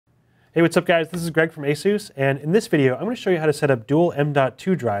Hey, what's up guys? This is Greg from ASUS, and in this video I'm going to show you how to set up dual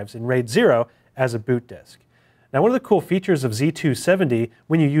M.2 drives in RAID 0 as a boot disk. Now, one of the cool features of Z270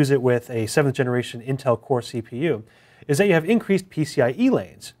 when you use it with a 7th generation Intel Core CPU is that you have increased PCIe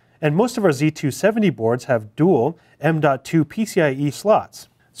lanes, and most of our Z270 boards have dual M.2 PCIe slots.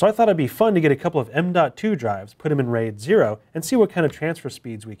 So I thought it'd be fun to get a couple of M.2 drives, put them in RAID 0, and see what kind of transfer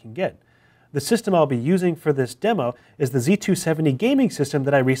speeds we can get. The system I'll be using for this demo is the Z270 gaming system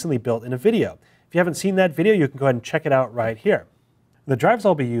that I recently built in a video. If you haven't seen that video, you can go ahead and check it out right here. The drives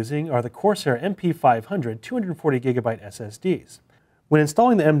I'll be using are the Corsair MP500 240GB SSDs. When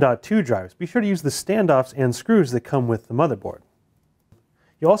installing the M.2 drives, be sure to use the standoffs and screws that come with the motherboard.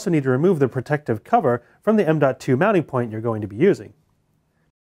 You'll also need to remove the protective cover from the M.2 mounting point you're going to be using.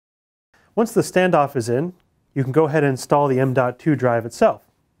 Once the standoff is in, you can go ahead and install the M.2 drive itself.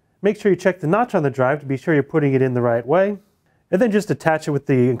 Make sure you check the notch on the drive to be sure you're putting it in the right way, and then just attach it with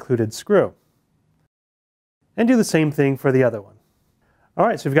the included screw. And do the same thing for the other one.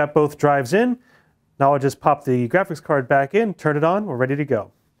 Alright, so we've got both drives in. Now I'll just pop the graphics card back in, turn it on, we're ready to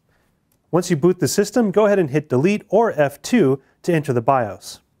go. Once you boot the system, go ahead and hit Delete or F2 to enter the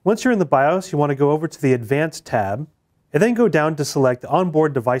BIOS. Once you're in the BIOS, you want to go over to the Advanced tab, and then go down to select the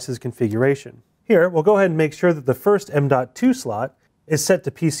Onboard Devices configuration. Here, we'll go ahead and make sure that the first M.2 slot is set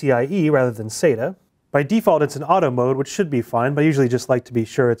to PCIe rather than SATA. By default, it's in auto mode, which should be fine, but I usually just like to be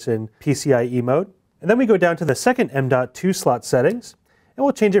sure it's in PCIe mode. And then we go down to the second M.2 slot settings, and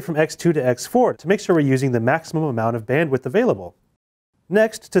we'll change it from X2 to X4 to make sure we're using the maximum amount of bandwidth available.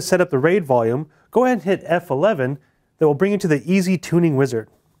 Next, to set up the RAID volume, go ahead and hit F11. That will bring you to the Easy Tuning Wizard.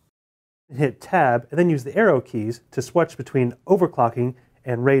 Hit Tab, and then use the arrow keys to switch between overclocking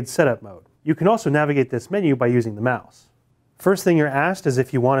and RAID setup mode. You can also navigate this menu by using the mouse. First thing you're asked is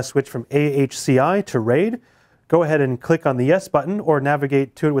if you want to switch from ahci to RAID. Go ahead and click on the Yes button or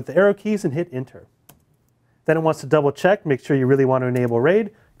navigate to it with the arrow keys and hit Enter. Then it wants to double check, make sure you really want to enable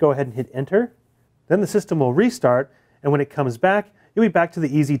RAID. Go ahead and hit Enter. Then the system will restart, and when it comes back, you'll be back to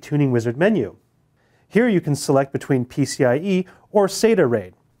the Easy Tuning Wizard menu. Here you can select between PCIe or SATA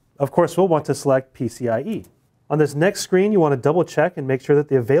RAID. Of course, we'll want to select PCIe. On this next screen, you want to double check and make sure that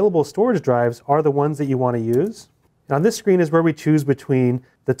the available storage drives are the ones that you want to use. And on this screen is where we choose between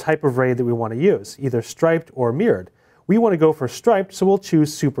the type of RAID that we want to use, either striped or mirrored. We want to go for striped, so we'll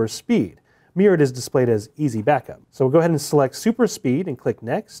choose Super Speed. Mirrored is displayed as Easy Backup. So we'll go ahead and select Super Speed and click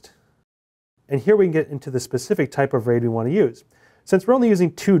Next. And here we can get into the specific type of RAID we want to use. Since we're only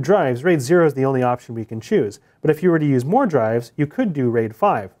using 2 drives, RAID 0 is the only option we can choose. But if you were to use more drives, you could do RAID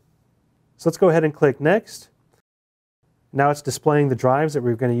 5. So let's go ahead and click Next. Now it's displaying the drives that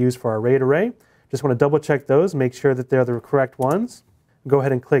we're going to use for our RAID array. Just want to double check those, make sure that they're the correct ones. Go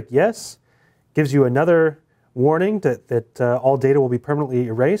ahead and click Yes. Gives you another warning that all data will be permanently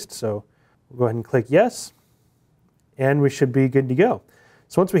erased. So we'll go ahead and click Yes. And we should be good to go.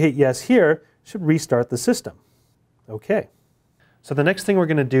 So once we hit Yes here, it should restart the system. Okay. So the next thing we're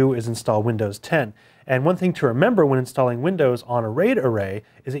going to do is install Windows 10. And one thing to remember when installing Windows on a RAID array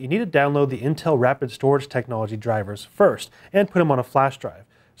is that you need to download the Intel Rapid Storage Technology drivers first and put them on a flash drive.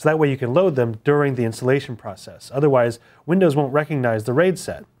 So that way you can load them during the installation process. Otherwise, Windows won't recognize the RAID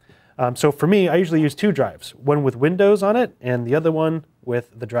set. So for me, I usually use 2 drives, one with Windows on it and the other one with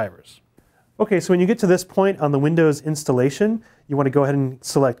the drivers. Okay, so when you get to this point on the Windows installation, you want to go ahead and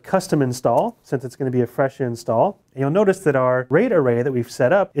select Custom Install, since it's going to be a fresh install. And you'll notice that our RAID array that we've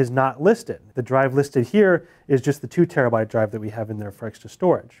set up is not listed. The drive listed here is just the 2 terabyte drive that we have in there for extra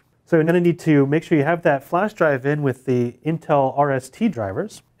storage. So you're going to need to make sure you have that flash drive in with the Intel RST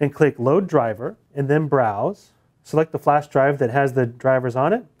drivers, and click Load Driver, and then Browse. Select the flash drive that has the drivers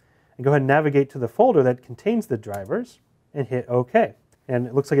on it, and go ahead and navigate to the folder that contains the drivers, and hit OK. And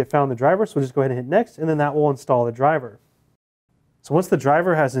it looks like it found the driver, so we'll just go ahead and hit Next, and then that will install the driver. So once the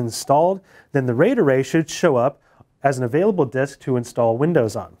driver has installed, then the RAID array should show up as an available disk to install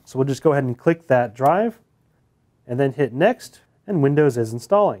Windows on. So we'll just go ahead and click that drive, and then hit Next, and Windows is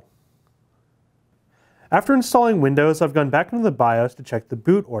installing. After installing Windows, I've gone back into the BIOS to check the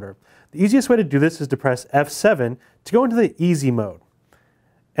boot order. The easiest way to do this is to press F7 to go into the Easy mode.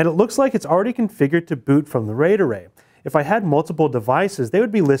 And it looks like it's already configured to boot from the RAID array. If I had multiple devices, they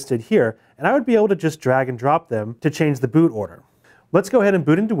would be listed here, and I would be able to just drag and drop them to change the boot order. Let's go ahead and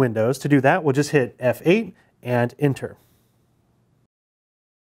boot into Windows. To do that, we'll just hit F8 and Enter.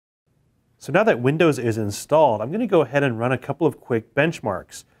 So now that Windows is installed, I'm going to go ahead and run a couple of quick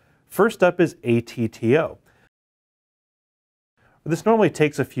benchmarks. First up is ATTO. This normally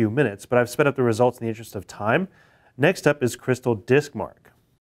takes a few minutes, but I've sped up the results in the interest of time. Next up is Crystal Disk Mark.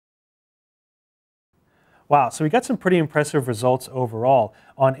 Wow, so we got some pretty impressive results overall.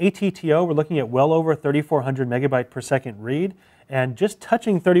 On ATTO, we're looking at well over 3,400 megabyte per second read and just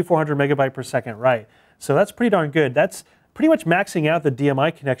touching 3,400 megabyte per second write. So that's pretty darn good. That's pretty much maxing out the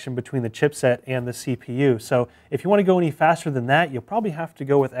DMI connection between the chipset and the CPU. So if you want to go any faster than that, you'll probably have to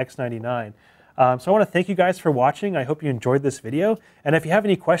go with X99. So I want to thank you guys for watching. I hope you enjoyed this video. And if you have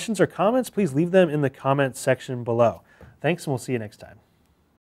any questions or comments, please leave them in the comments section below. Thanks, and we'll see you next time.